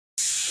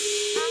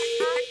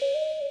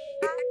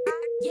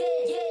Hello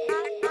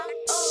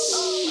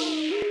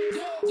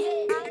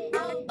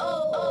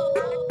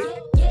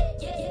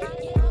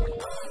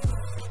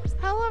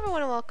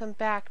everyone and welcome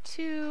back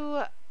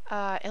to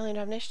Alien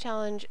Domination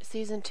Challenge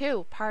Season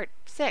 2, Part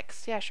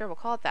 6. Yeah, sure, we'll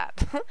call it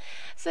that.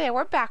 So yeah,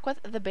 we're back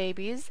with the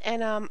babies,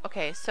 and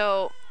okay,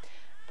 so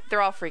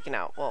they're all freaking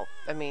out. Well,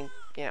 I mean,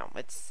 you know,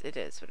 it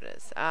is what it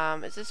is.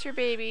 Is this your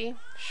baby?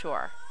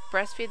 Sure.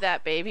 Breastfeed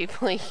that baby,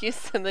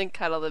 please, and then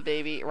cuddle the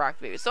baby, rock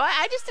the baby. So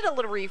I just did a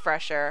little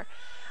refresher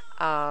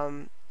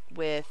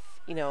with,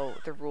 you know,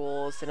 the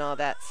rules and all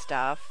that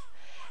stuff.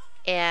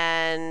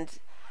 And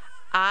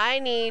I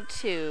need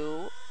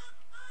to,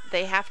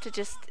 they have to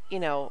just, you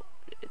know,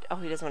 oh,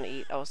 he doesn't want to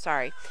eat. Oh,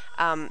 sorry.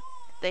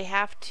 They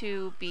have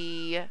to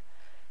be,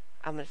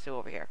 I'm going to do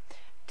over here.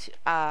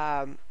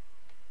 I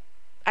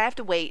have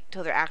to wait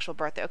till their actual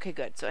birthday. Okay,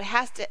 good. So it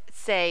has to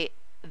say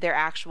their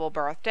actual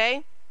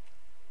birthday.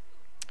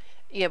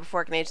 Yeah,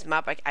 before I can age them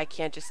up, I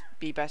can't just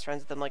be best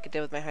friends with them like I did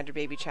with my 100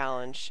 baby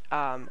challenge,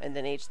 and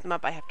then age them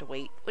up. I have to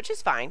wait, which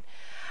is fine.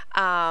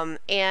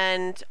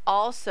 And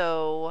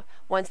also,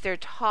 once they're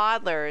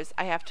toddlers,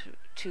 I have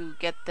to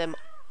get them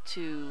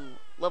to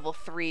level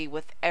 3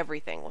 with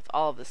everything, with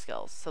all of the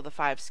skills. So the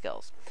 5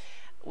 skills,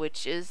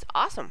 which is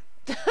awesome.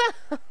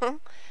 All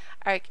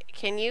right,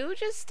 can you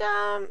just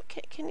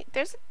can you,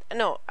 there's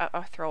no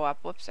throw up.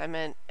 Whoops, I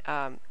meant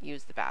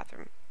use the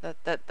bathroom.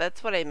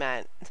 That's what I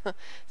meant.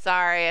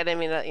 Sorry, I didn't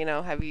mean to, you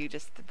know, have you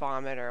just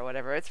vomit or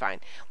whatever. It's fine.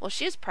 Well,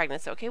 she is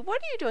pregnant, so okay,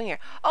 what are you doing here?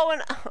 Oh,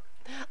 and a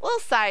little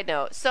side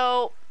note.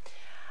 So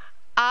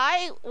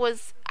I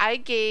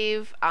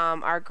gave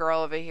our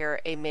girl over here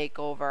a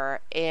makeover,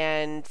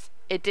 and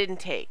it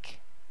didn't take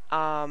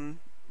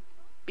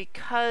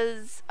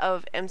because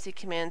of MC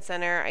Command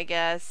Center, I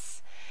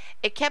guess.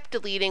 It kept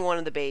deleting one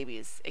of the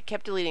babies. It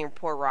kept deleting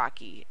poor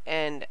Rocky,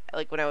 and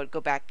like when I would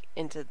go back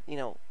into, you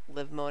know,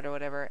 live mode or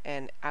whatever,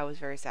 and I was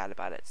very sad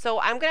about it. So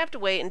I'm gonna have to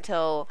wait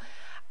until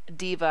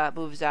Diva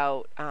moves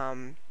out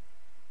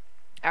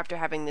after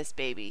having this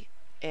baby,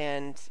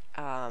 and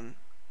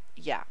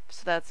yeah,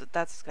 so that's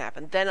what's gonna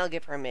happen. Then I'll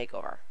give her a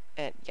makeover,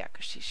 and yeah,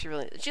 because she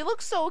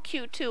looks so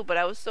cute too. But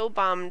I was so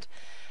bummed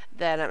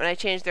that and I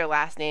changed their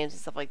last names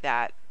and stuff like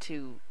that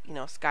to, you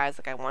know, Skies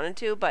like I wanted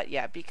to. But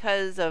yeah,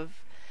 because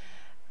of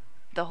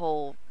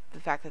the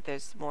fact that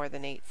there's more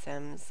than 8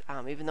 Sims,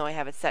 even though I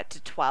have it set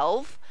to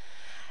 12,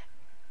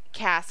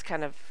 Cass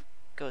kind of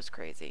goes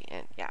crazy.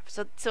 And yeah,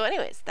 so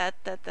anyways, that's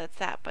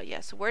that. But yeah,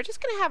 so we're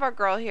just gonna have our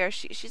girl here.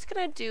 She's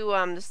gonna do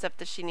the stuff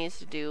that she needs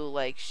to do.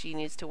 Like, she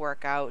needs to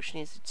work out, she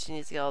needs to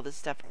get all this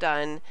stuff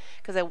done,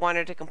 because I want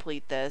her to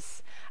complete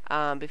this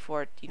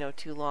before, you know,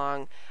 too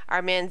long.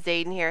 Our man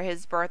Zayden here,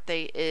 his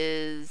birthday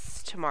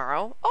is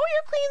tomorrow. Oh,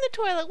 you're cleaning the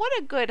toilet. What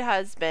a good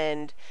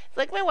husband. It's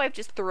like my wife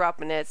just threw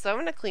up in it, so I'm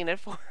gonna clean it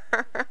for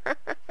her.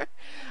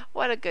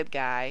 What a good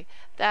guy.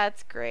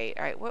 That's great.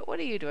 All right, what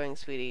are you doing,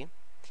 sweetie?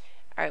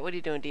 All right, what are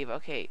you doing, Diva?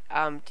 Okay,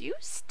 do you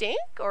stink,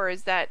 or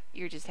is that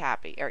you're just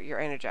happy, or you're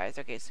energized?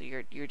 Okay, so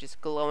you're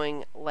just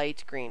glowing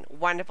light green.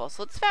 Wonderful.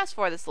 So let's fast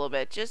forward this a little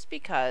bit, just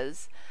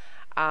because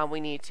we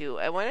need to.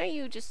 Why don't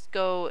you just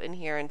go in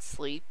here and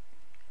sleep?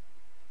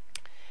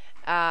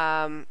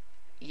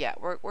 Yeah,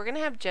 we're gonna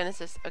have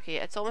Genesis. Okay,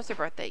 it's almost their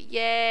birthday.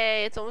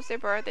 Yay! It's almost their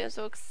birthday. I'm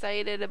so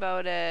excited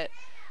about it.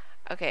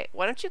 Okay,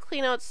 why don't you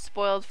clean out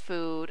spoiled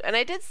food? And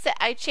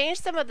I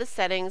changed some of the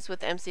settings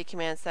with MC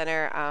Command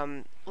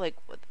Center. Like,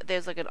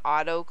 there's like an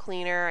auto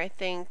cleaner, I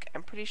think.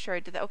 I'm pretty sure I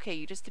did that. Okay,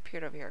 you just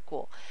appeared over here.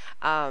 Cool.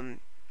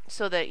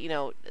 So that, you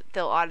know,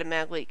 they'll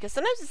automatically, because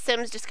sometimes the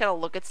Sims just kind of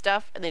look at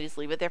stuff and they just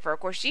leave it there for, of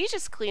course, she's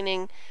just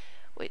cleaning.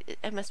 Wait,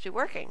 it must be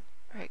working.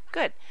 All right,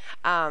 good.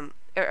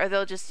 Or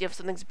they'll just, if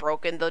something's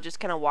broken, they'll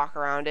just kind of walk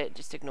around it and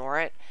just ignore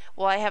it.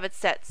 Well, I have it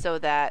set so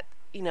that,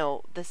 you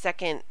know, the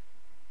second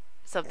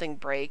something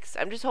breaks,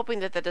 I'm just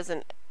hoping that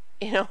doesn't,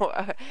 you know,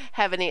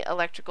 have any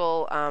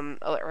electrical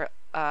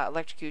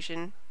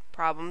electrocution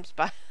problems,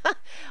 but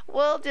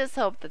we'll just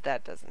hope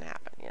that doesn't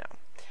happen, you know.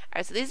 All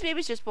right, so these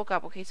babies just woke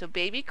up. Okay, so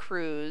baby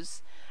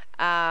Cruz,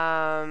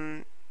 all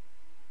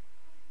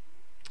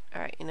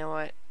right, you know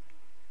what,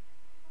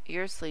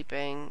 you're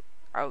sleeping.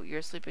 Oh,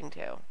 you're sleeping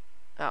too.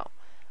 Oh,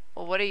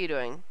 well, what are you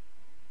doing?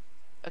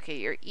 Okay,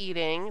 you're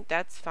eating.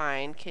 That's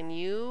fine. Can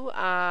you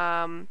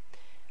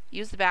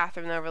use the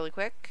bathroom though really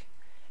quick?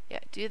 Yeah,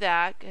 do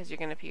that, because you're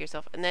gonna pee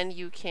yourself, and then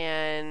you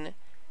can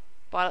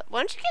why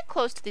don't you get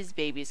close to these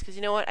babies, because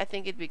you know what, I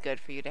think it'd be good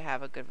for you to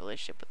have a good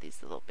relationship with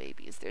these little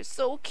babies. They're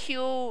so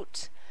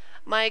cute.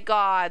 My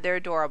god, they're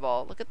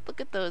adorable. Look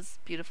at those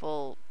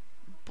beautiful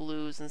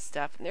blues and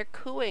stuff, and they're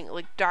cooing,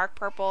 like dark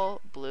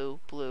purple, blue,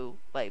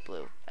 light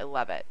blue. I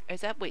love it.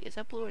 Is that blue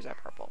or is that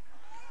purple?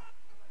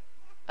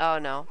 Oh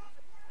no.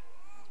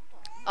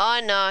 Oh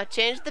no,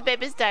 change the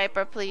baby's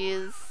diaper,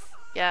 please.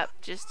 Yep,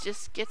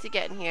 just get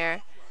in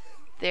here.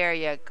 There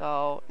you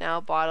go. Now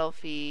bottle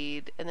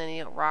feed, and then,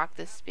 you know, rock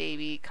this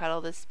baby,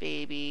 cuddle this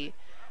baby,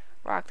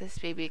 rock this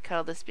baby,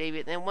 cuddle this baby.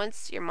 And then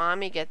once your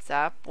mommy gets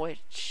up, which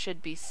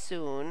should be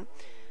soon,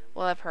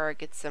 we'll have her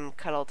get some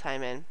cuddle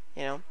time in,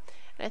 you know.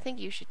 And I think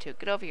you should too.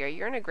 Get over here.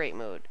 You're in a great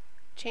mood.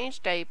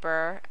 change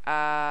diaper,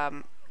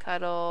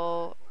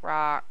 cuddle,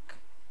 rock,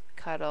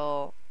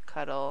 cuddle,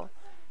 cuddle,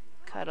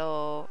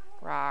 cuddle,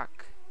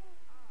 rock.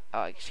 Oh,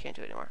 I just can't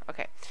do it anymore.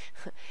 Okay.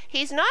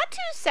 He's not too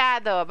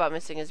sad, though, about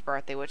missing his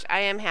birthday, which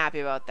I am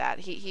happy about that.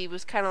 He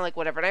was kind of like,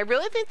 whatever. And I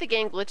really think the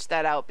game glitched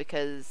that out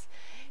because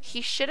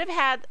he should have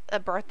had a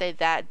birthday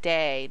that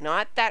day,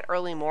 not that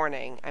early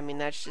morning. I mean,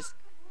 that's just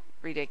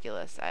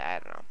ridiculous. I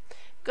don't know.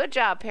 Good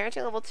job.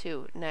 Parenting level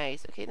 2.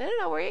 Nice. Okay, no.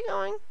 Where are you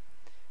going?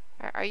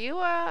 Are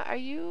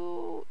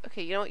you...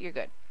 Okay, you know what? You're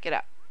good. Get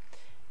up.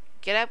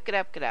 Get up, get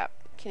up, get up.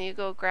 Can you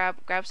go grab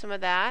some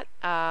of that?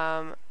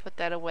 Put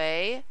that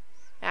away.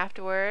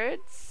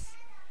 Afterwards,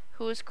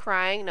 who's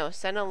crying? No,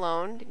 send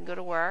alone. You can go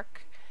to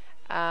work.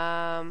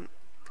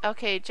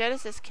 Okay,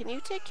 Genesis, can you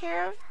take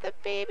care of the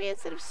baby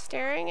instead of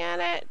staring at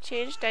it?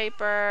 Change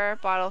diaper,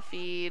 bottle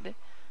feed,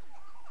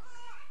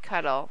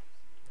 cuddle.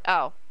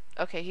 Oh,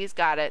 okay, he's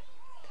got it.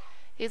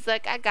 He's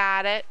like, I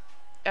got it.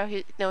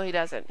 Oh, no, he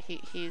doesn't.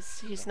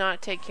 He's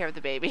not taking care of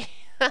the baby.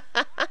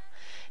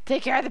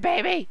 Take care of the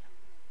baby.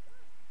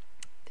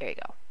 There you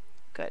go.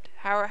 Good.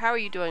 How are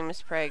you doing,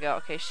 Miss Prego?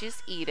 Okay,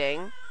 she's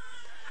eating.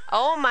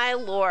 Oh my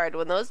lord,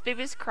 when those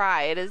babies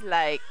cry, it is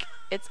like,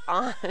 it's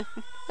on.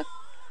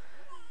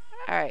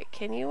 Alright,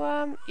 can you,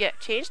 yeah,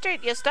 change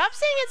straight. Yeah, stop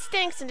saying it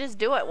stinks and just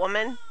do it,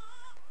 woman.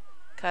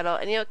 Cuddle.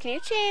 And, can you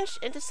change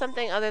into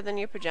something other than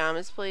your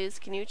pajamas, please?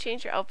 Can you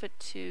change your outfit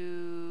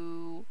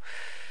to...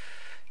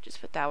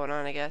 Just put that one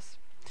on, I guess.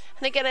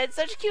 And again, I had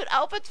such cute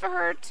outfits for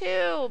her,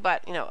 too.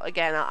 But,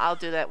 again, I'll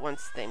do that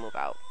once they move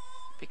out.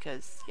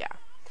 Because, yeah.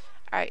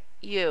 Alright,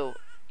 you're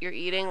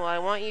eating. Well, I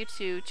want you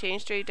to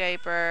change to your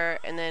diaper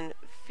and then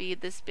feed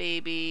this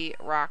baby,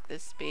 rock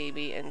this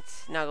baby, and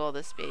snuggle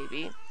this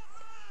baby.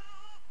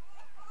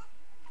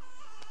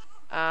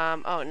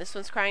 Oh, and this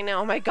one's crying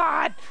now. Oh my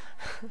god!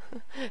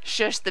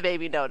 Shush the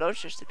baby. No, don't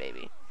shush the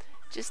baby.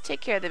 Just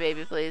take care of the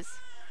baby, please.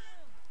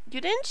 You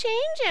didn't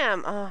change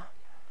him.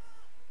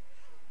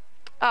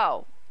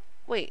 Oh.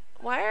 Wait,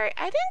 I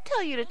didn't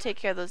tell you to take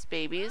care of those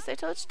babies. I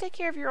told you to take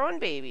care of your own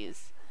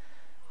babies.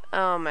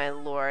 Oh my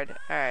lord.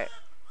 Alright.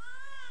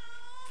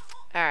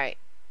 Alright.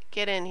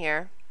 Get in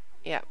here.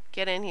 Yep,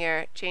 get in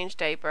here. Change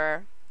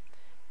diaper.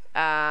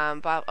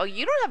 Bob. Oh,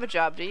 you don't have a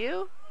job, do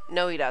you?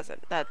 No, he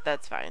doesn't.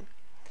 That's fine.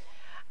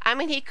 I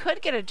mean, he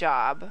could get a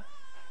job.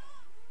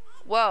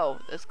 Whoa,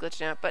 that's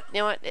glitching out. But you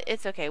know what?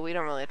 It's okay. We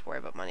don't really have to worry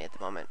about money at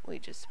the moment. We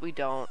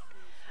don't.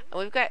 And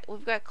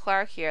we've got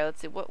Clark here.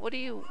 Let's see. What do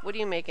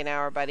you make an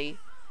hour, buddy?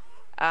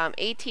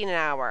 18 an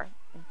hour.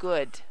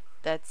 Good.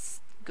 That's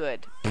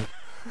good.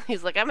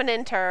 He's like, I'm an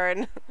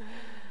intern.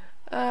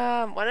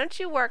 Why don't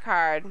you work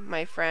hard,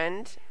 my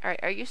friend?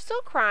 Are you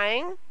still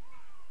crying?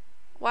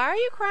 Why are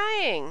you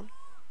crying?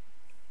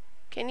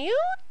 Can you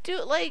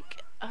do,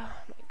 like... Oh,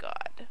 my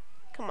God.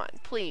 Come on,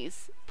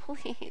 please.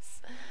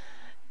 Please.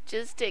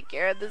 Just take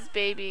care of this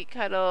baby,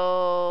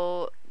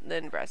 cuddle,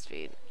 then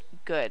breastfeed.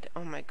 Good.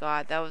 Oh, my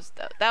God. That was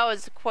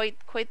quite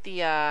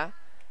the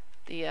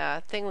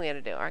thing we had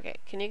to do. Okay,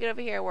 can you get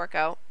over here and work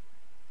out?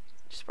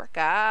 Just work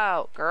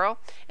out, girl.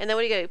 And then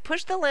what are you going to do?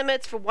 Push the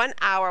limits for 1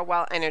 hour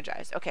while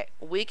energized. Okay,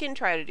 we can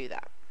try to do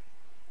that.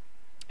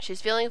 She's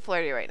feeling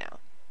flirty right now.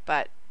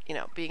 But,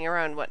 being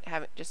around,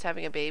 just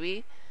having a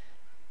baby.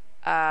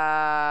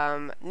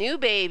 New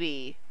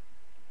baby.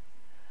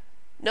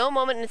 No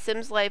moment in a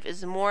Sim's life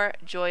is more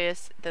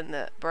joyous than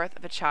the birth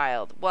of a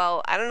child.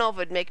 Well, I don't know if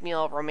it'd make me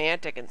all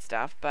romantic and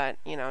stuff, but,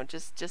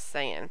 just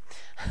saying.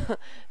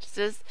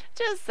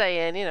 just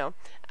saying,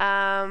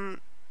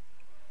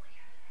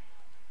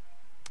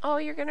 Oh,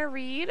 you're gonna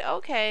read?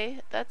 Okay,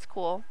 that's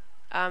cool.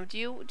 Do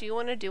you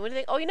want to do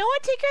anything? Oh, you know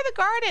what? Take care of the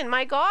garden.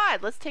 My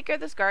God, let's take care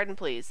of this garden,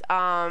 please.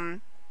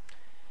 Can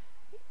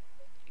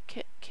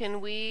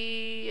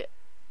we?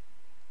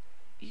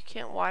 You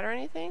can't water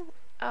anything?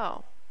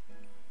 Oh.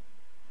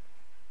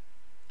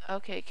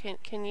 Okay.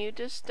 Can you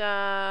just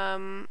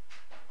I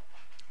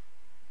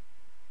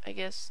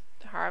guess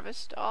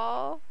harvest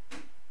all?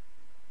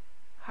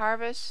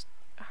 Harvest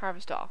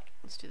all.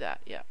 Let's do that.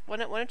 Yeah. Why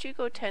don't you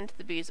go tend to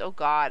the bees? Oh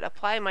God.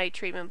 Apply mite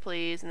treatment,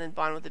 please, and then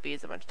bond with the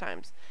bees a bunch of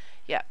times.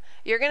 Yeah.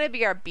 You're gonna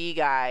be our bee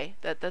guy.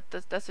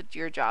 That's what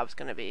your job's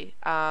gonna be.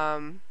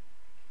 And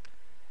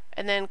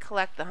then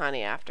collect the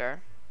honey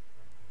after.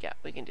 Yeah,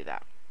 we can do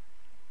that.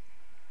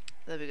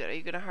 That'll be good. Are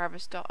you gonna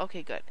harvest all?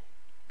 Okay, good.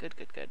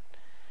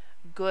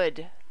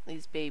 Good.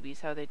 These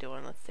babies, how are they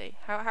doing? Let's see.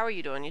 How are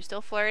you doing? You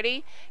still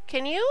flirty?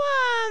 Can you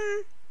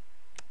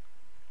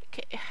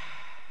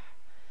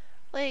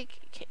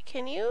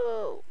can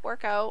you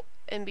work out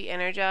and be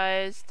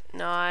energized,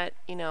 not,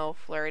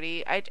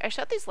 flirty? I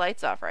shut these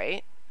lights off,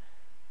 right?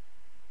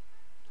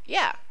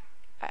 Yeah.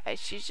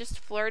 She's just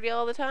flirty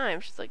all the time.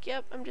 She's like,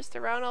 yep, I'm just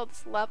around all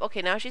this love.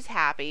 Okay, now she's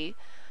happy.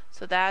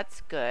 So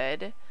that's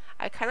good.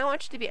 I kind of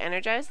want you to be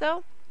energized,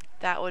 though.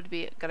 That would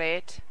be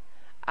great.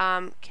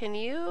 Can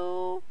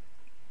you...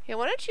 Here,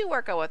 why don't you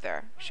work out with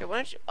her? Sure, why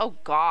don't you... Oh,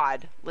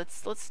 God.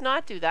 Let's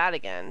not do that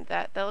again.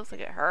 That looks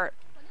like it hurt.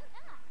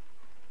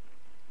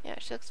 Yeah,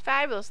 she looks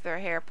fabulous with her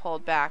hair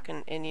pulled back,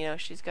 and you know,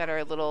 she's got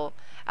her little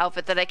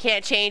outfit that I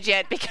can't change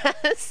yet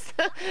because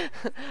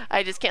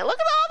I just can't. Look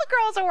at all the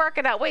girls are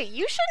working out. Wait,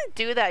 you shouldn't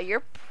do that.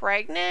 You're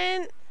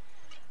pregnant.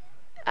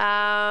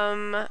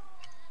 Oh,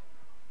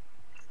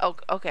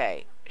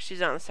 okay. She's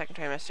not in the second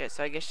trimester yet,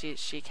 so I guess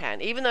she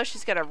can. Even though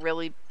she's got a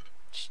really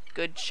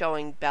good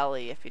showing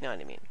belly, if you know what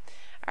I mean.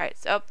 Alright,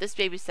 so, oh, this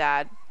baby's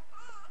sad.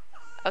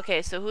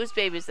 Okay, so whose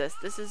baby is this?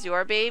 This is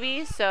your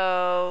baby,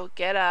 so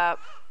get up.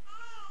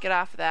 Get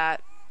off of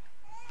that.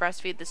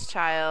 Breastfeed this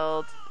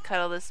child.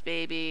 Cuddle this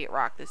baby.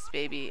 Rock this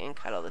baby. And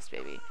cuddle this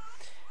baby.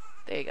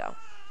 There you go.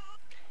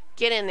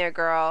 Get in there,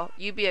 girl.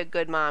 You be a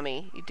good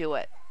mommy. You do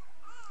it.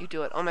 You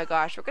do it. Oh my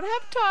gosh, we're gonna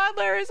have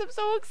toddlers. I'm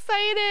so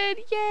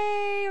excited.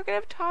 Yay! We're gonna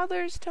have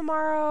toddlers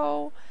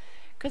tomorrow.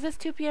 Because it's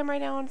 2 p.m.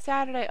 right now on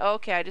Saturday. Oh,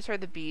 okay, I just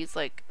heard the bees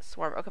like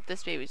swarm. Look up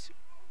this baby's.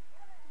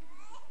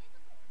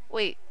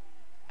 Wait.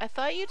 I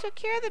thought you took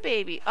care of the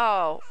baby.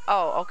 Oh,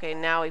 okay,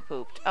 now he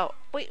pooped. Oh,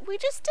 wait, we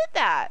just did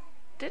that,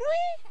 didn't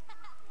we?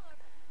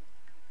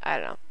 I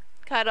don't know.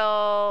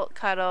 Cuddle,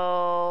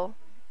 cuddle,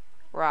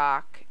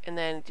 rock, and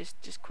then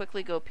just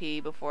quickly go pee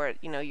before,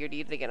 you know, you're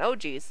needed again. Oh,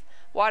 geez.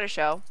 Water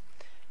show.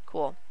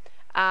 Cool.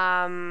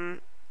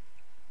 Can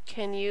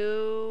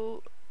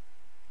you...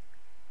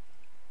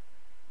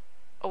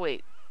 Oh,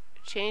 wait.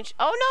 Change...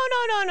 Oh,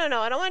 no.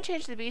 I don't want to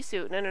change the bee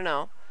suit.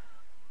 No.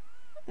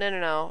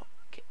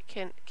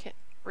 Can...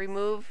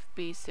 Remove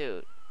bee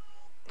suit.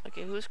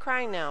 Okay, who's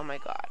crying now? Oh my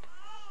god.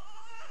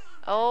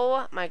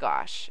 Oh my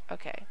gosh.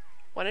 Okay.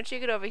 Why don't you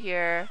get over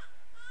here?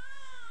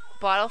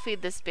 Bottle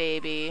feed this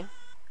baby.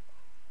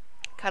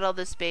 Cuddle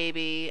this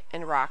baby.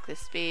 And rock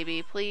this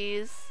baby,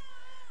 please.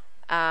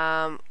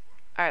 Alright,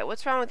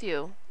 what's wrong with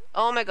you?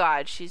 Oh my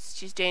god,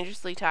 she's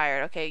dangerously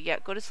tired. Okay, yeah,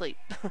 go to sleep.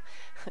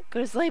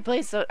 Go to sleep,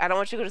 please. So I don't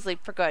want you to go to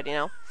sleep for good, you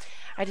know?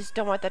 I just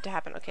don't want that to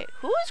happen. Okay,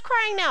 who's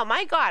crying now?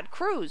 My god,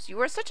 Cruz, you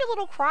were such a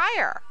little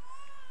crier.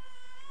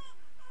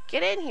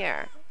 Get in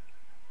here.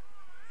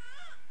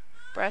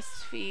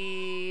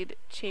 Breastfeed,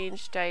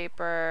 change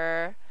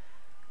diaper.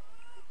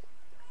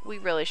 We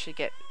really should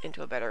get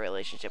into a better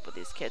relationship with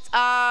these kids.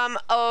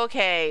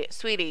 Okay,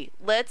 sweetie.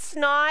 Let's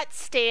not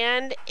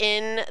stand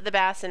in the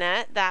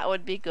bassinet. That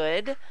would be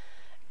good.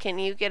 Can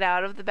you get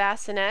out of the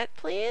bassinet,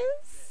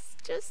 please?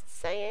 Just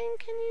saying,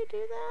 can you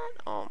do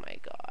that? Oh my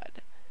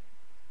god.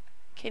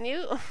 Can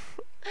you?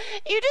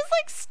 You just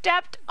like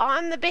stepped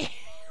on the baby.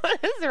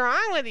 What is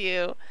wrong with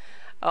you?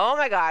 Oh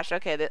my gosh,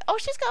 okay. Oh,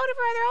 she's got one of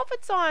her other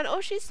outfits on.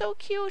 Oh, she's so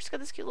cute. She's got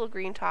this cute little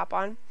green top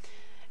on.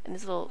 And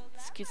these little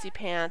cutesy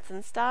pants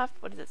and stuff.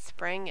 What is it,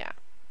 spring? Yeah.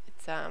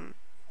 It's,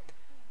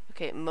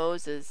 okay,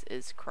 Moses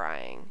is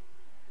crying.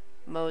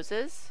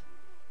 Moses?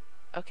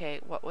 Okay,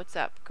 what's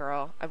up,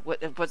 girl?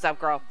 What's up,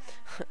 girl?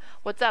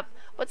 What's up?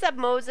 What's up,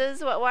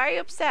 Moses? Why are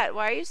you upset?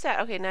 Why are you sad?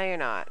 Okay, now you're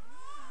not.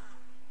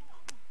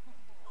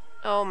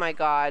 Oh my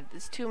god,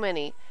 there's too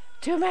many.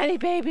 Too many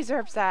babies are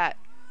upset.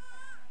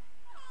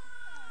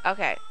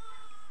 Okay.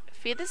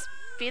 Feed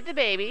the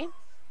baby.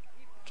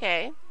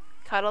 Okay.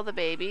 Cuddle the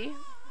baby.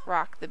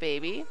 Rock the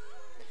baby.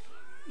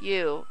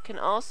 You can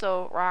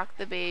also rock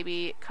the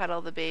baby,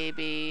 cuddle the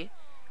baby,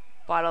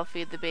 bottle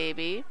feed the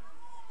baby.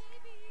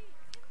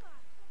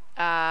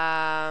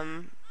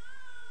 Oh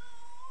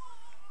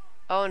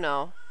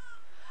no.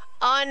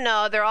 Oh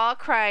no, they're all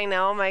crying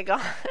now. Oh my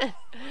god.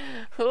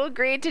 Who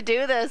agreed to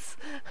do this?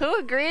 Who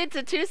agreed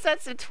to 2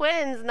 sets of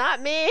twins?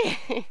 Not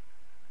me.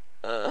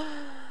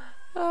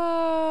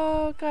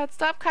 Oh god,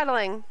 stop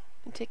cuddling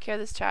and take care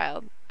of this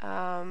child.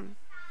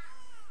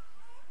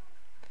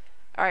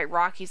 Alright,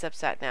 Rocky's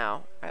upset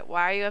now. Alright,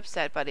 why are you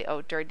upset, buddy?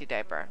 Oh, dirty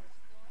diaper.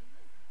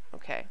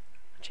 Okay.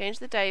 Change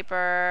the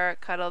diaper,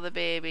 cuddle the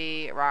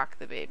baby, rock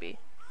the baby.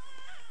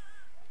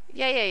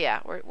 Yeah.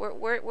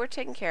 We're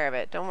taking care of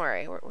it. Don't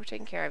worry. We're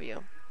taking care of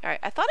you. Alright,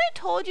 I thought I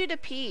told you to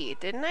pee.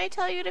 Didn't I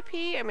tell you to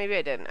pee? Or maybe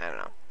I didn't. I don't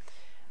know.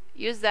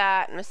 Use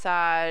that.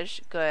 Massage.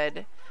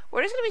 Good.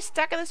 We're just gonna be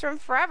stuck in this room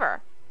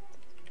forever.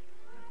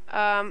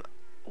 Why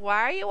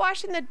are you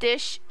washing the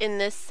dish in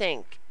this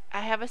sink? I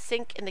have a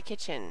sink in the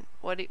kitchen.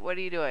 What are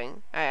you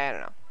doing? I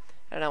don't know.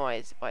 I don't know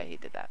why he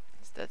did that.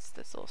 That's a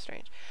little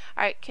strange.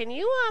 Alright, can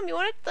you, you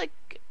want to,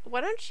 like,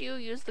 why don't you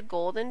use the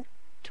golden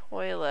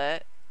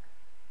toilet?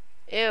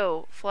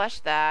 Ew,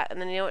 flush that.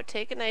 And then, you know what,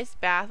 take a nice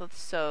bath with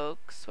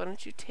soaks. Why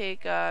don't you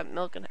take,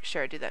 milk and,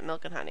 sure, do that,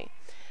 milk and honey.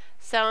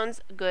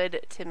 Sounds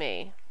good to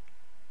me.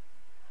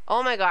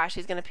 Oh my gosh,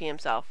 he's gonna pee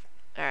himself.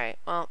 Alright,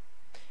 well,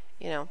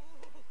 you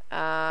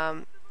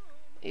know.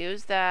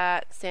 Use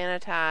that,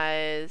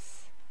 sanitize.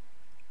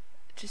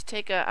 Just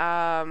take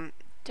a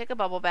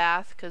bubble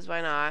bath, because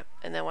why not?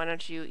 And then why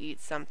don't you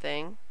eat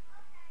something?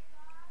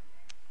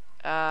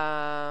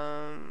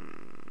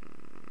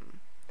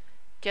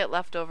 Get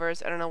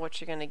leftovers. I don't know what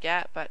you're gonna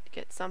get, but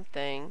get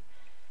something.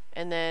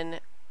 And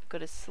then go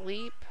to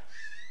sleep.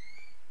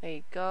 There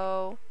you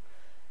go.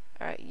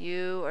 Alright,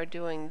 you are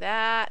doing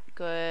that.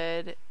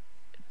 Good.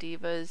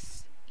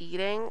 Diva's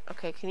eating.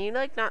 Okay, can you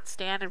like not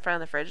stand in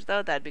front of the fridge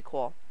though? That'd be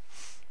cool.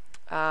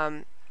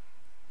 Can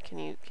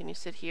you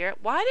sit here?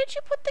 Why did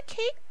you put the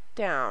cake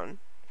down.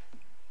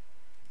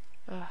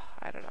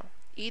 I don't know.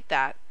 Eat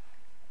that.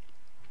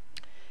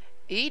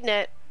 Eating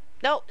it.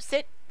 No,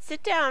 sit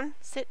down.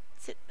 Sit.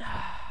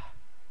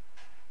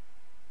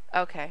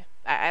 Okay.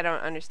 I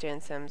don't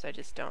understand Sims. I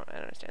don't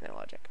understand their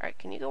logic. Alright,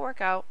 can you go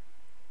work out?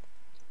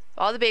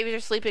 All the babies are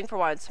sleeping for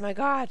once. My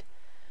god.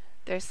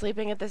 They're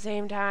sleeping at the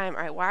same time.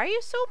 Alright, why are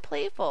you so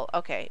playful?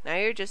 Okay, now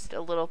you're just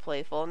a little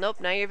playful. Nope,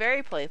 now you're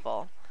very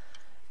playful.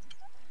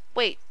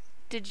 Wait,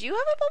 did you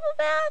have a bubble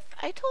bath?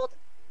 I told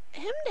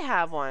him to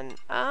have one.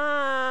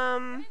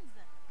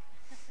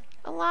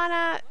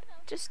 Alana,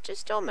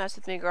 just don't mess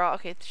with me, girl.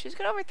 Okay, she's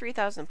got over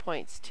 3,000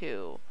 points,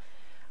 too.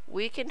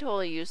 We can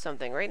totally use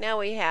something. Right now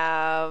we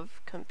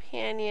have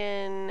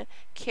companion,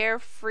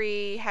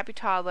 carefree, happy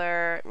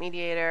toddler,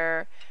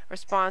 mediator,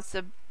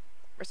 responsible,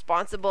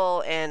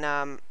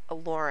 and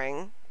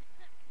alluring.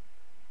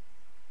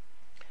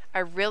 I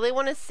really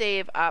want to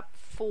save up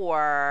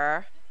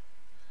for...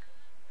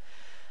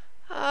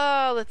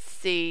 Oh, let's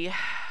see.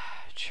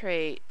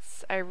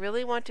 Traits. I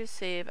really want to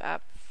save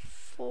up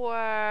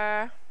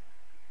for...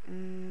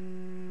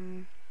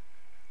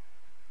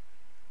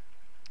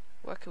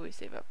 what could we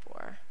save up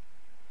for?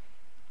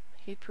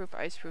 Heat-proof,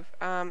 ice-proof.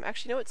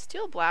 Actually, you know what?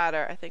 Steel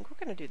bladder. I think we're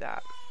going to do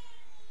that.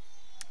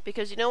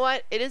 Because you know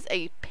what? It is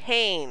a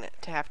pain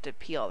to have to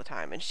pee all the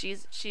time. And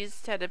she's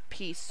had to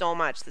pee so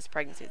much this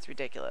pregnancy. It's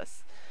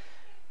ridiculous.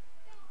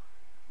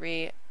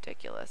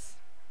 Ridiculous.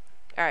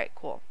 Alright,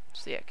 cool.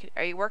 So yeah,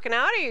 are you working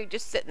out or are you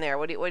just sitting there?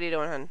 What are you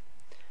doing, hon?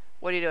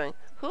 What are you doing?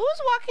 Who's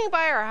walking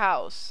by our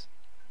house?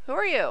 Who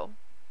are you?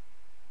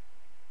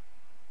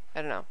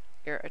 I don't know.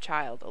 You're a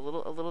child. A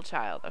little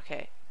child.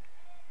 Okay.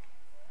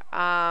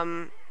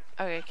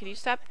 Okay, can you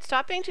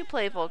stop being too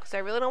playful? Because I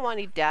really don't want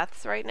any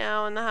deaths right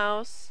now in the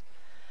house.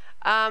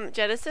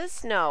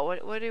 Genesis? No.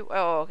 What do...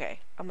 Oh, okay.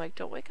 I'm like,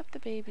 don't wake up the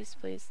babies,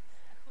 please.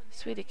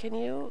 Sweetie, can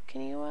you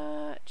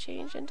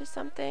change into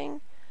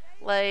something?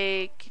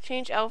 Like,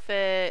 change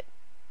outfit.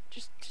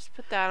 Just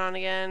put that on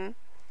again.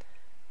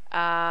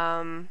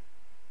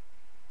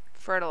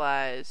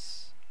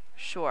 Fertilize.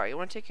 Sure. You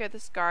want to take care of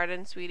this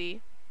garden,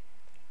 sweetie?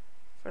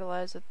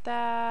 Fertilize with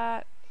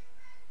that.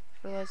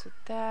 Fertilize with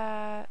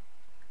that.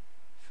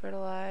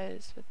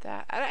 Fertilize with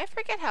that. I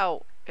forget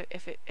how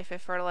if it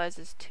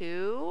fertilizes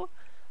two,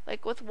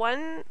 like with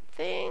one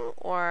thing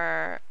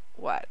or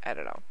what? I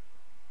don't know.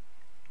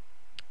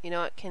 You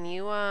know what? Can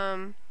you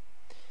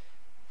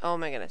Oh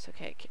my goodness.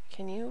 Okay.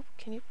 Can you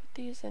put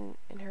these in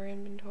her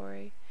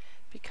inventory?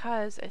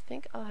 Because I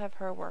think I'll have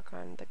her work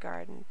on the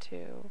garden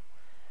too.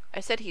 I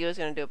said he was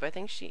gonna do it, but I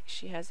think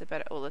she has a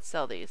better. Oh, let's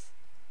sell these.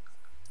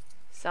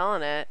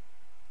 Selling it.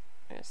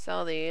 I'm gonna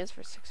sell these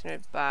for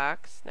 600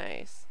 bucks.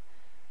 Nice.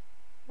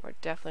 We're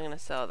definitely gonna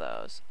sell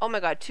those. Oh my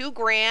god, $2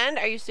 grand?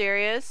 Are you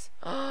serious?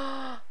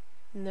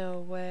 No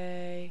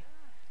way.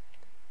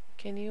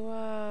 Can you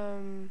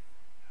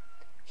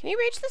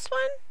reach this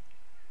one?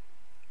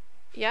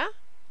 Yeah?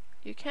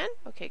 You can?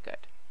 Okay,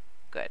 good.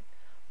 Good.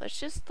 Let's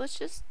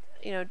just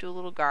you know, do a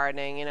little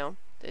gardening, you know.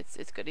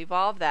 It's good.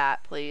 Evolve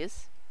that,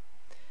 please.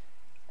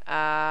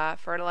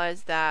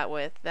 Fertilize that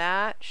with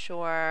that.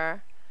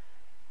 Sure.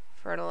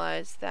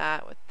 Fertilize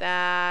that with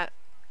that.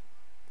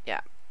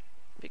 Yeah.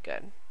 Be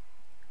good.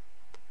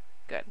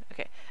 Good.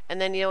 Okay. And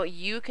then, you know,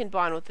 you can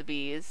bond with the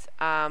bees.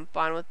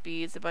 Bond with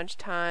bees a bunch of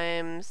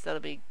times.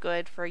 That'll be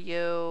good for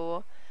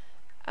you.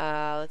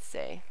 Let's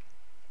see.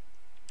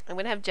 I'm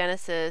going to have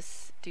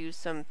Genesis do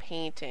some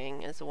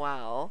painting as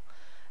well.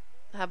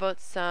 How about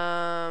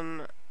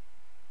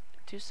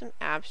do some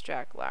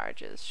abstract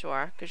larges?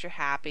 Sure. Because you're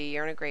happy.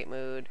 You're in a great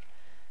mood.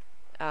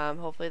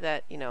 Hopefully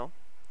that, you know,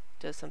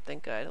 does something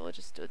good. We'll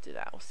just do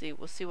that.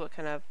 We'll see what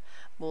kind of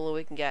moolah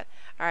we can get.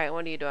 Alright,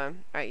 what are you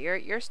doing? Alright,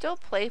 you're still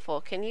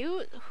playful.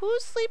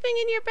 Who's sleeping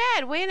in your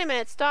bed? Wait a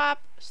minute,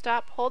 stop,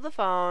 hold the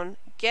phone.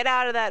 Get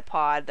out of that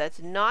pod.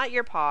 That's not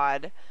your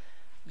pod.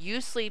 You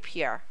sleep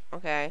here,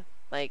 okay?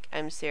 Like,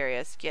 I'm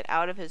serious. Get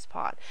out of his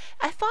pod.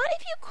 I thought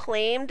if you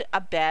claimed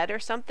a bed or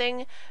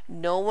something,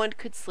 no one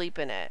could sleep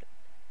in it.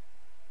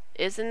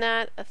 Isn't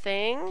that a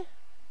thing?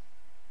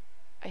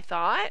 I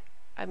thought?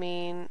 I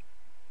mean...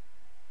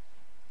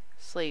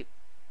 Sleep.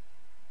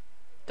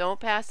 Don't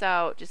pass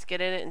out. Just get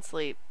in it and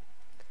sleep.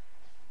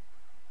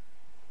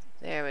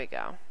 There we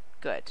go.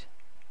 Good.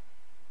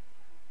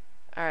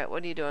 Alright,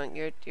 what are you doing?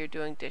 You're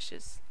doing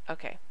dishes.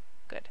 Okay.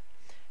 Good.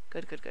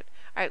 Good.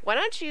 Alright, why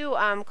don't you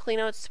clean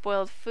out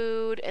spoiled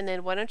food, and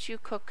then why don't you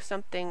cook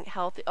something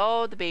healthy?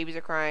 Oh, the babies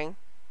are crying.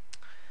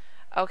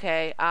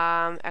 Okay,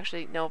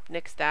 actually, nope,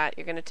 nix that.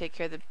 You're gonna take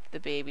care of the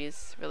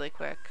babies really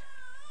quick.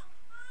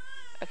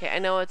 Okay, I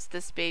know it's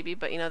this baby,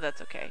 but you know,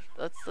 that's okay.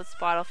 Let's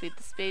bottle feed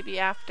this baby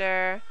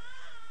after.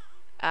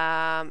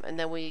 And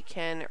then we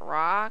can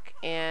rock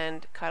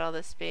and cuddle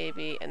this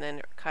baby, and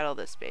then cuddle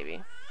this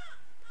baby.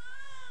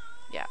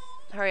 Yeah.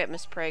 Hurry up,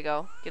 Miss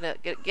Prego. Get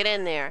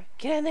in there.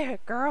 Get in there,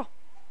 girl.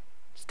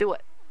 Just do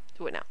it.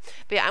 Do it now.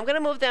 But yeah, I'm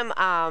gonna move them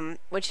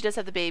when she does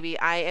have the baby.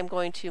 I am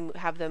going to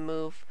have them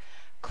move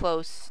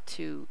close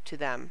to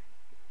them.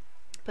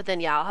 But then,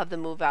 yeah, I'll have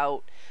them move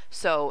out.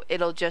 So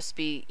it'll just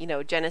be, you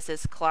know,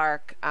 Genesis,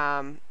 Clark,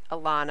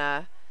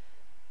 Alana,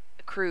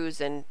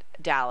 Cruz, and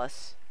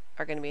Dallas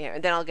are going to be here.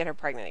 And then I'll get her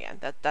pregnant again.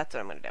 That's what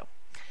I'm going to do.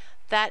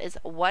 That is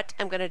what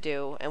I'm going to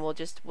do. And we'll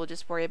just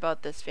worry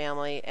about this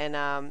family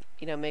and,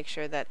 you know, make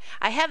sure that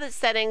I have the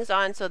settings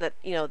on so that,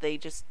 you know, they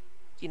just,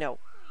 you know,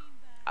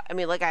 I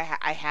mean, like I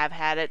have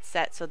had it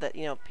set so that,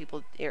 you know,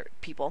 people,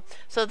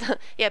 so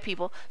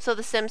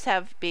the Sims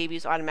have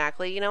babies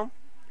automatically, you know,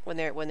 when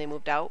they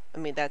moved out. I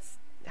mean, that's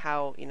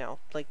how, you know,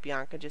 like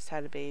Bianca just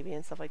had a baby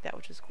and stuff like that,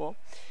 which is cool.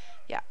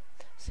 Yeah.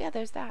 So yeah,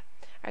 there's that.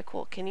 All right,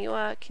 cool. Can you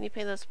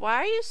pay this? Why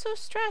are you so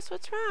stressed?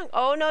 What's wrong?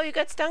 Oh no, you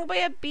got stung by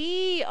a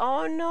bee.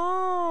 Oh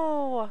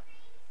no.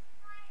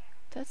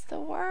 That's the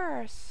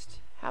worst.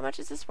 How much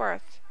is this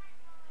worth?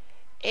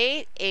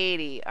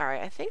 $8.80. All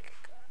right, I think.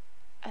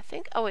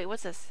 Oh wait,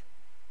 what's this?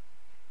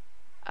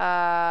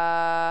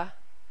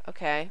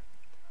 Okay.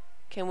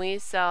 Can we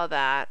sell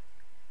that?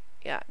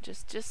 Yeah,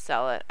 just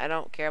sell it. I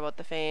don't care about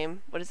the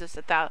fame. What is this?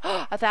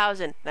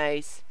 1,000.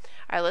 Nice.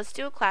 All right, let's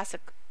do a classic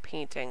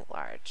painting,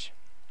 large.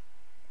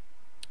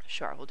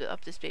 Sure, we'll do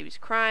up. This baby's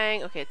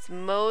crying. Okay, it's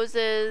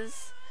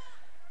Moses.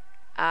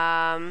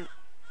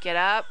 Get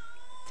up.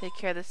 Take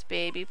care of this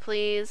baby,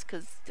 please,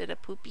 because did a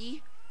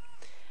poopy.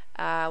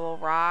 We'll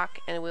rock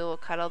and we will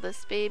cuddle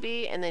this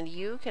baby, and then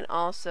you can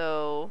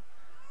also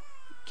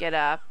get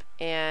up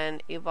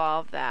and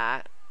evolve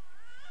that.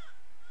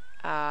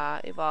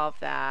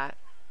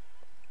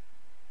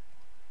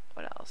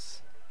 What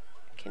else?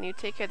 Can you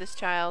take care of this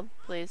child,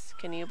 please?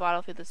 Can you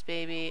bottle feed this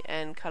baby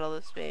and cuddle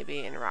this baby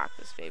and rock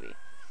this baby?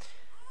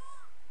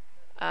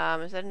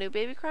 Is that a new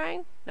baby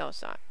crying? No,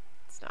 it's not.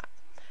 It's not.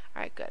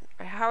 Alright, good.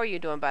 All right, how are you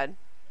doing, bud?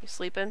 You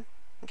sleeping?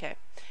 Okay.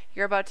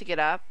 You're about to get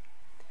up.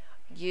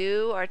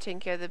 You are taking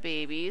care of the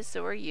baby,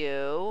 so are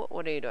you.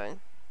 What are you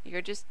doing?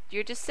 You're just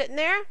sitting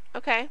there?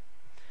 Okay.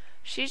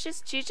 She's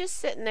just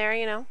sitting there,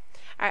 you know.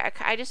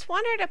 I just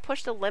want her to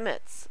push the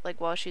limits, like,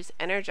 while she's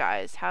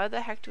energized. How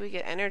the heck do we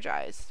get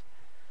energized?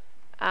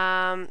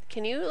 Can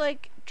you,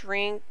 like,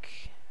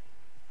 drink?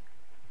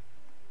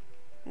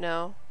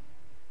 No.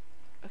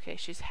 Okay,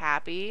 she's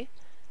happy.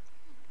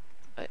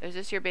 Is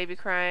this your baby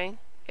crying?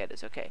 Yeah, it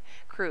is. Okay.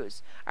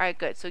 Cruz. All right,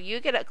 good. So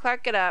you get up.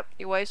 Clark, get up.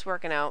 Your wife's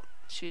working out.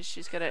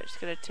 She's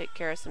gonna take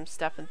care of some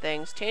stuff and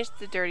things. Change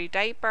the dirty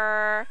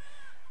diaper.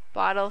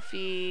 Bottle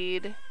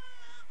feed.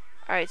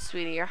 All right,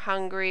 sweetie, you're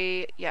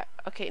hungry. Yeah.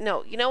 Okay.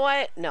 No. You know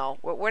what? No.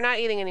 We're not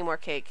eating any more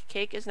cake.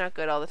 Cake is not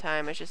good all the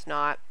time. It's just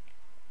not.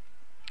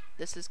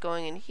 This is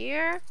going in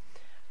here.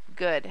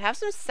 Good. Have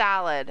some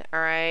salad. All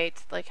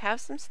right. Like, have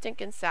some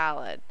stinking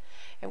salad.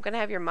 I'm gonna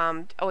have your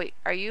mom. Oh wait,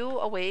 are you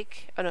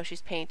awake? Oh no,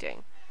 she's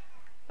painting.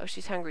 Oh,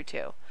 she's hungry too.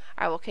 All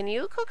right. Well, can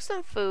you cook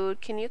some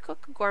food? Can you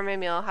cook a gourmet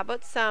meal? How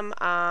about some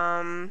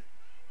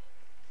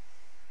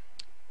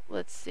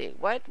let's see.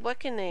 What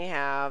can they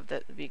have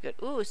that would be good?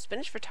 Ooh,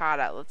 spinach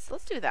frittata.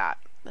 Let's do that.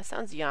 That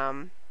sounds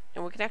yum.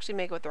 And we can actually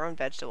make it with their own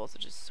vegetables,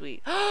 which is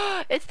sweet.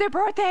 It's their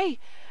birthday.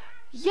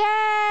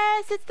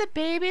 Yes, it's the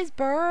baby's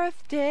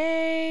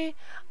birthday.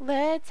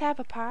 Let's have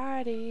a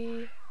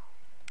party.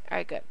 All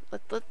right, good.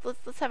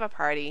 Let's have a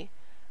party.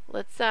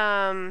 Let's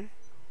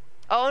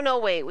Oh no,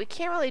 wait. We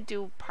can't really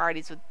do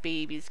parties with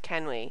babies,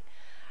 can we?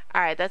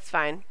 All right, that's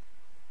fine.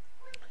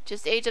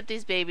 Just age up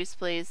these babies,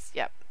 please.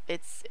 Yep.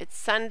 It's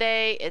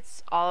Sunday.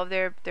 It's all of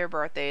their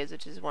birthdays,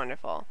 which is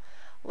wonderful.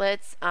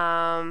 Let's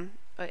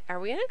wait, are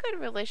we in a good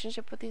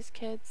relationship with these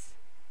kids?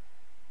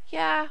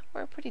 Yeah,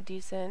 we're pretty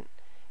decent.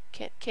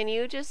 Can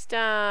you just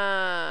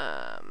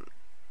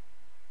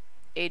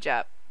age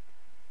up?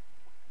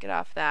 Get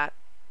off that.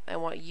 I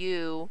want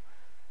you.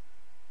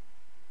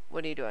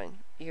 What are you doing?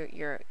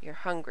 You're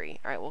hungry.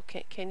 All right. Well,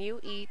 can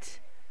you eat?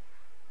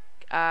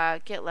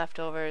 Get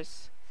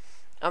leftovers.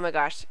 Oh my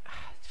gosh.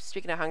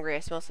 Speaking of hungry, I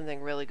smell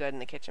something really good in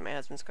the kitchen. My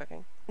husband's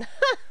cooking.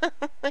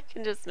 I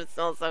can just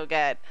smell so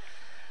good.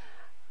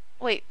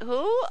 Wait,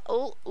 who?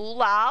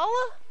 Ulal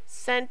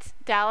sent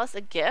Dallas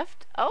a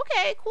gift?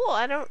 Okay, cool.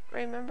 I don't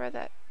remember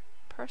that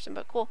person,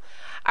 but cool.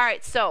 All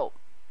right, so.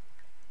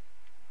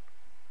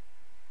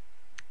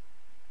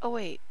 Oh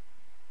wait,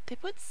 they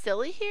put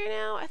Silly here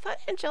now. I thought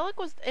Angelic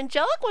was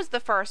the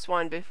first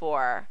one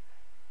before.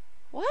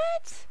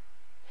 What?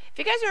 If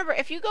you guys remember,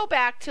 if you go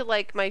back to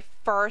like my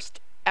first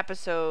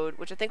episode,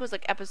 which I think was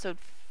like episode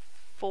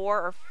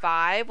 4 or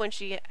 5, when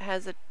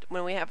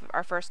we have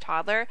our first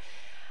toddler,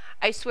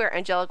 I swear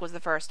Angelic was the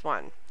first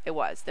one. It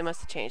was. They must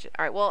have changed it.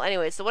 All right. Well,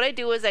 anyway, so what I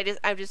do is I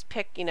just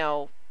pick, you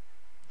know,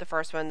 the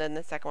first one, then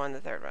the second one,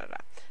 the third, blah, blah, blah.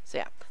 So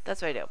yeah,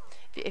 that's what I do.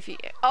 If you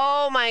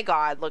oh my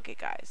God, look it,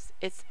 guys.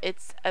 It's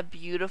a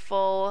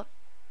beautiful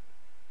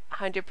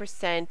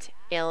 100%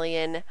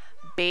 alien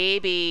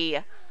baby.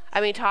 I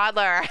mean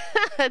toddler.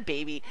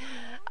 Baby.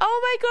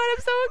 Oh my God,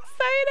 I'm so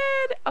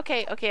excited.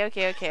 Okay.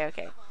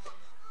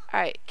 All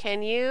right,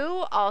 can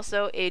you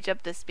also age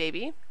up this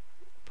baby?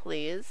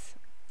 Please.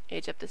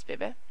 Age up this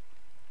baby.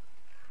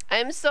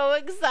 I'm so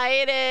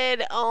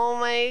excited. Oh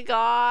my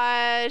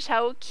gosh,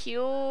 how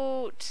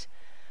cute.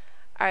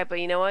 Alright,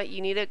 but you know what?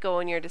 You need to go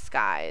in your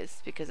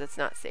disguise because it's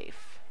not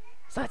safe.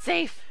 It's not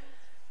safe.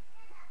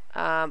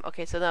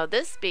 Okay, so now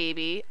this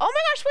baby. Oh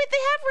my gosh, wait, they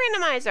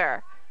have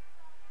randomizer.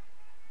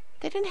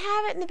 They didn't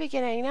have it in the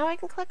beginning. Now I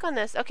can click on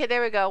this. Okay,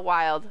 there we go.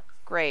 Wild.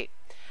 Great.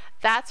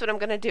 That's what I'm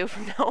going to do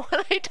from now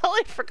on. I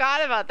totally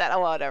forgot about that. Oh,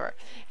 whatever.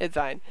 It's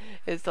fine.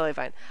 It's totally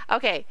fine.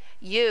 Okay,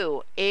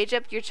 you. Age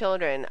up your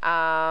children.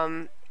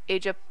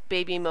 Age up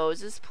baby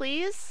Moses,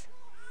 please.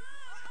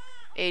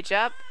 Age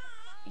up.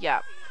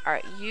 Yep. All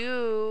right,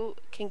 you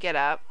can get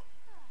up.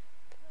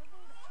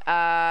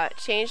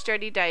 Change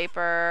dirty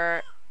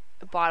diaper.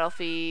 Bottle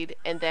feed.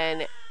 And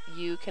then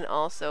you can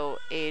also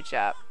age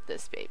up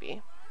this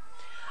baby.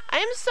 I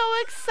am so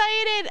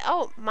excited.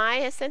 Oh,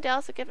 Maya has sent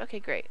Alice a gift. Okay,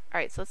 great. All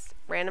right, so let's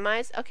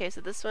randomize. Okay,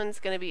 so this one's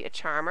going to be a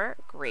charmer.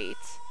 Great.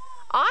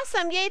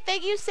 Awesome. Yay.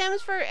 Thank you,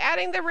 Sims, for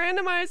adding the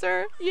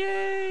randomizer.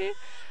 Yay.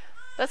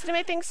 That's going to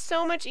make things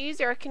so much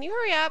easier. Can you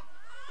hurry up?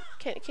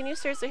 Can you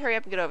seriously hurry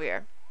up and get over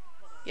here?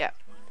 Yep.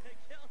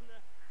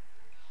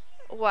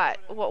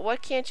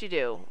 What can't you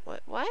do?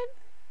 What?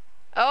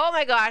 Oh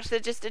my gosh,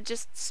 it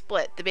just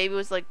split. The baby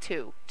was like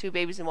two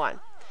babies in one.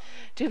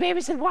 2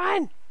 babies in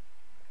one.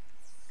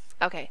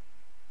 Okay.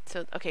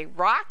 So, okay,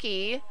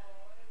 Rocky.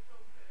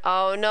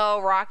 Oh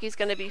no, Rocky's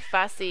gonna be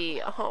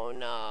fussy. Oh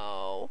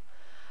no.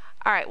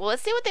 Alright, well,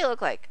 let's see what they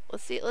look like.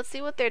 Let's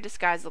see what their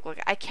disguise look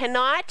like. I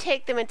cannot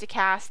take them into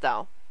cast,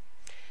 though.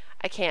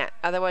 I can't.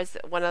 Otherwise,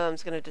 one of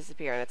them's gonna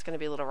disappear, and it's gonna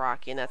be a little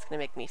Rocky, and that's gonna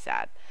make me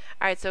sad.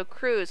 Alright, so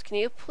Cruz, can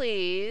you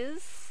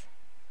please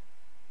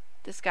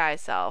disguise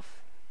self?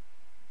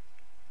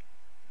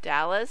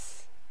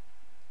 Dallas?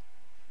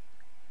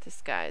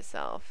 Disguise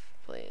self,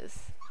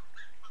 please.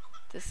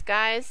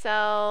 Disguise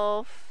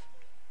self.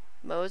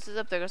 Moses.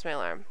 Up there goes my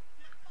alarm.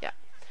 Yeah.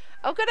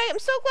 Oh, good. I'm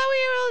so glad we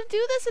were able to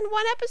do this in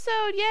one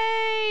episode.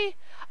 Yay.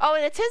 Oh,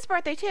 and it's his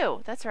birthday,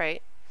 too. That's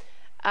right.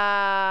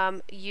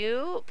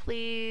 You,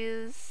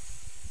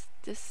 please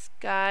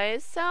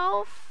disguise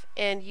self.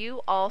 And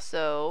you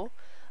also,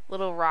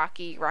 little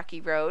Rocky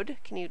Road.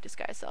 Can you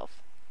disguise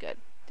self? Good.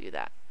 Do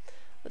that.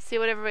 Let's see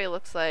what everybody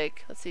looks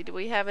like. Let's see. Do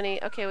we have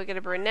any? Okay, we got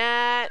a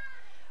brunette.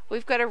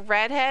 We've got a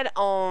redhead.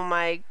 Oh,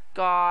 my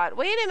God.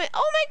 Wait a minute.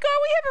 Oh, my God.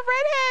 We have a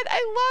redhead.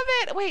 I love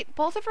it. Wait,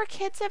 both of our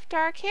kids have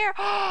dark hair.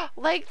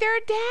 Like their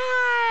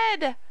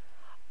dad.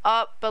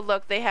 Oh, but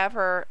look, they have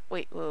her.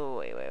 Wait.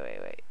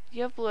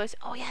 You have blue eyes.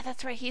 Oh, yeah,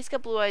 that's right. He's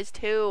got blue eyes,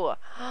 too.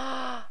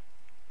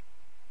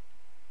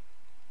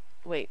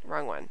 Wait,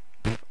 wrong one.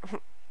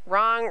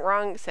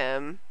 wrong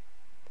Sim.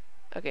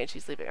 Okay,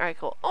 she's sleeping. All right,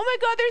 cool. Oh my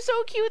God, they're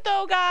so cute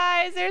though,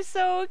 guys. They're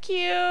so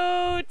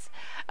cute.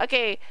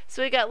 Okay,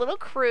 so we got little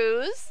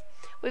Cruz.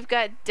 We've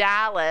got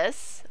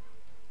Dallas.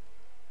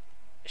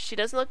 She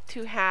doesn't look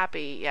too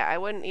happy. Yeah, I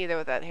wouldn't either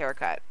with that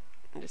haircut.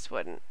 I just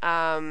wouldn't.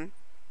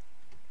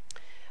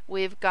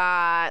 We've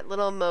got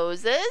little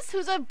Moses,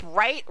 who's a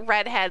bright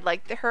redhead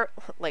like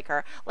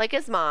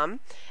his mom,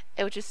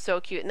 which is so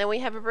cute. And then we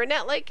have a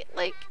brunette like.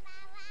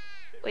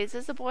 Wait, is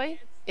this a boy?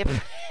 Yep.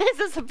 Is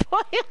this a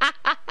boy?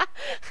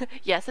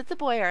 Yes, it's a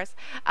boy. Ours.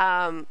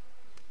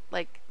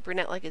 Like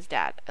brunette, like his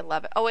dad. I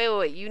love it. Oh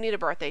wait. You need a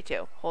birthday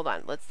too. Hold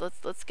on.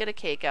 Let's get a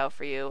cake out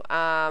for you.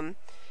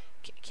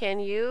 Can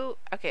you?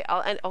 Okay,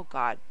 I'll end. Oh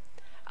God,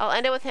 I'll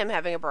end it with him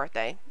having a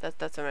birthday. That's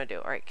what I'm gonna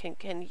do. All right.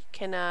 Can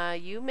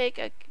you make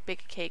a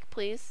bake a cake,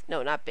 please?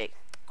 No, not bake.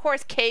 Of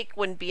course, cake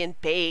wouldn't be in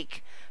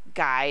bake,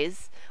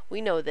 guys. We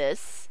know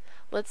this.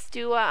 Let's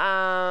do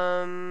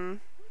a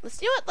Let's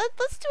do it.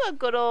 Let's do a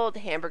good old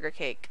hamburger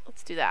cake.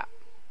 Let's do that.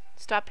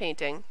 Stop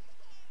painting.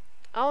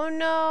 Oh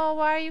no,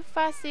 why are you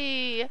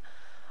fussy?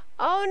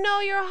 Oh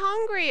no, you're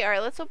hungry. All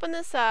right, let's open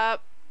this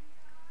up.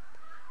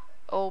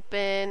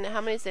 Open.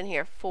 How many's in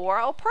here? 4.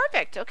 Oh,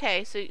 perfect.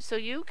 Okay, so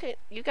you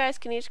guys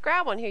can each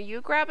grab one here. You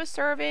grab a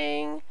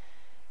serving.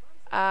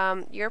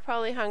 You're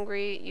probably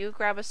hungry. You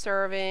grab a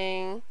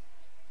serving.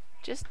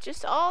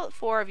 Just all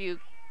 4 of you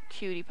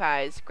cutie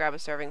pies grab a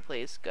serving,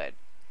 please. Good.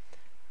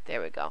 There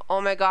we go.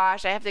 Oh my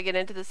gosh, I have to get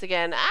into this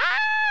again.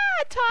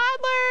 Ah,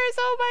 toddlers!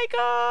 Oh my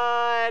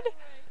God,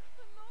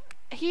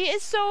 he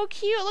is so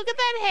cute. Look at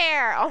that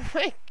hair. Oh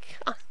my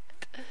God,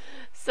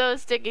 so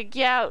sticky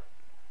cute.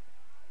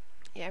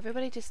 Yeah,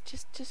 everybody,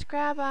 just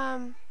grab.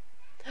 Are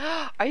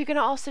you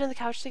gonna all sit on the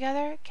couch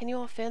together? Can you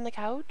all fit on the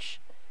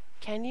couch?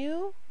 Can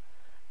you?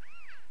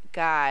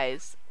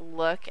 Guys,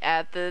 look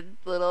at the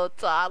little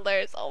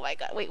toddlers. Oh my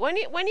God. Wait, when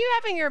you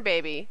having your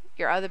baby?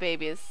 Your other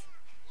babies?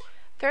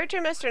 3rd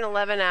trimester in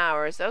 11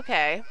 hours.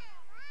 Okay.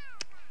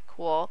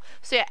 Cool.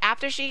 So yeah,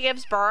 after she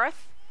gives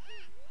birth,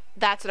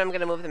 that's when I'm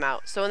going to move them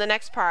out. So in the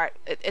next part,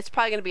 it's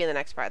probably going to be in the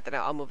next part that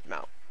I'll move them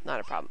out. Not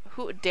a problem.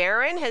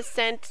 Darren has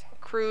sent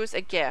Cruz a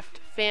gift.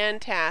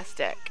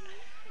 Fantastic.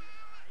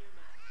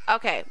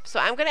 Okay, so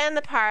I'm going to end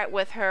the part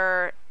with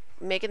her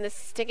making this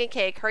stinking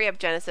cake. Hurry up,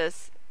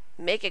 Genesis.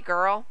 Make it,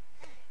 girl.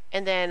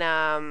 And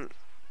then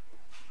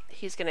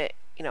he's going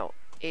to,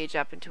 age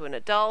up into an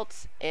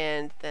adult,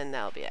 and then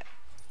that'll be it.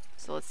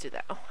 So let's do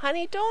that. Oh,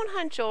 honey, don't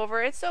hunch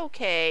over. It's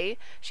okay.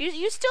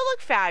 You still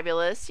look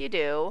fabulous. You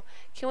do.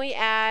 Can we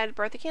add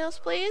birthday candles,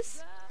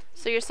 please?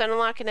 So your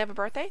son-in-law can have a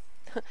birthday?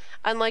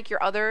 Unlike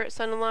your other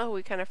son-in-law who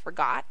we kind of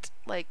forgot.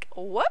 Like,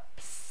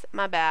 whoops,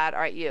 my bad. All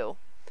right, you.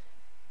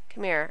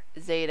 Come here,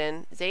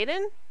 Zayden.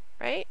 Zayden,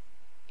 right?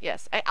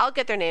 Yes, I'll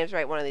get their names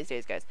right one of these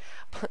days, guys.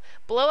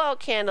 Blow out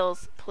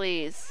candles,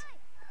 please.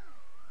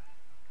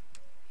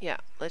 Yeah,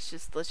 let's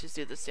just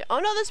do this. Oh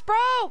no, this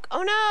broke.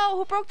 Oh no,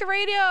 who broke the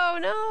radio?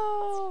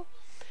 No.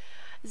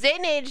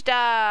 Zayden aged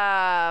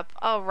up.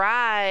 All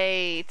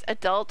right.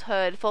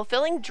 Adulthood,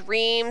 fulfilling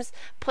dreams,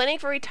 planning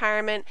for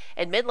retirement,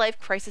 and midlife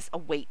crisis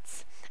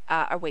awaits.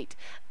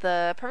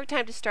 The perfect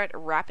time to start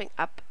wrapping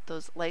up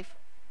those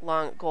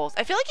lifelong goals.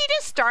 I feel like he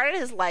just started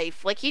his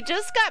life. Like he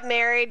just got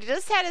married,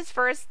 just had his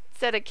first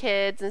set of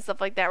kids and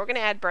stuff like that. We're gonna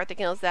add birthday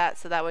candles to that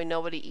so that way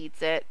nobody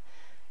eats it.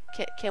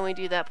 Can we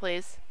do that,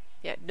 please?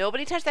 Yeah.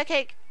 Nobody touch that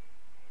cake.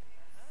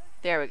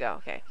 There we go.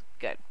 Okay.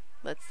 Good.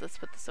 Let's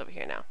put this over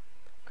here now.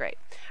 Great.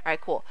 All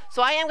right, cool.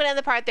 So I am going to end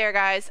the part there,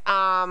 guys.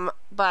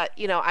 But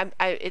you know,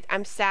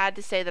 I'm sad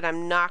to say that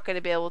I'm not going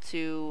to be able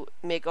to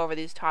make over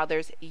these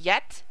toddlers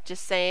yet.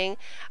 Just saying,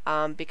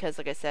 because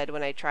like I said,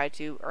 when I tried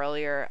to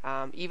earlier,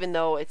 even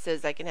though it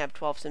says I can have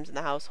 12 Sims in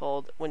the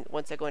household,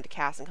 once I go into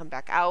cast and come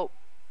back out,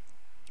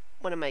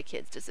 one of my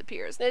kids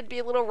disappears and it'd be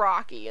a little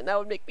rocky and that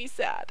would make me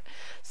sad.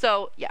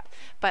 So yeah,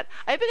 but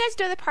I hope you guys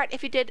enjoyed the part.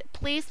 If you did,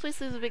 please leave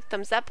a big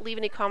thumbs up, leave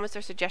any comments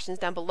or suggestions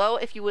down below.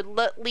 If you would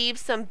leave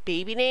some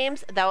baby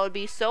names, that would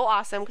be so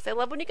awesome, because I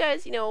love when you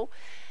guys, you know,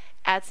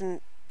 add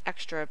some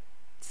extra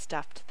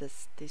stuff to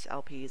these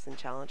LPs and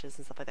challenges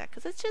and stuff like that,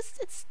 because it's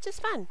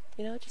just fun,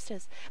 you know. It just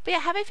is. But yeah,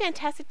 have a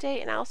fantastic day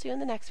and I'll see you in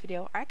the next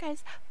video. Alright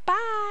guys,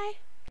 bye.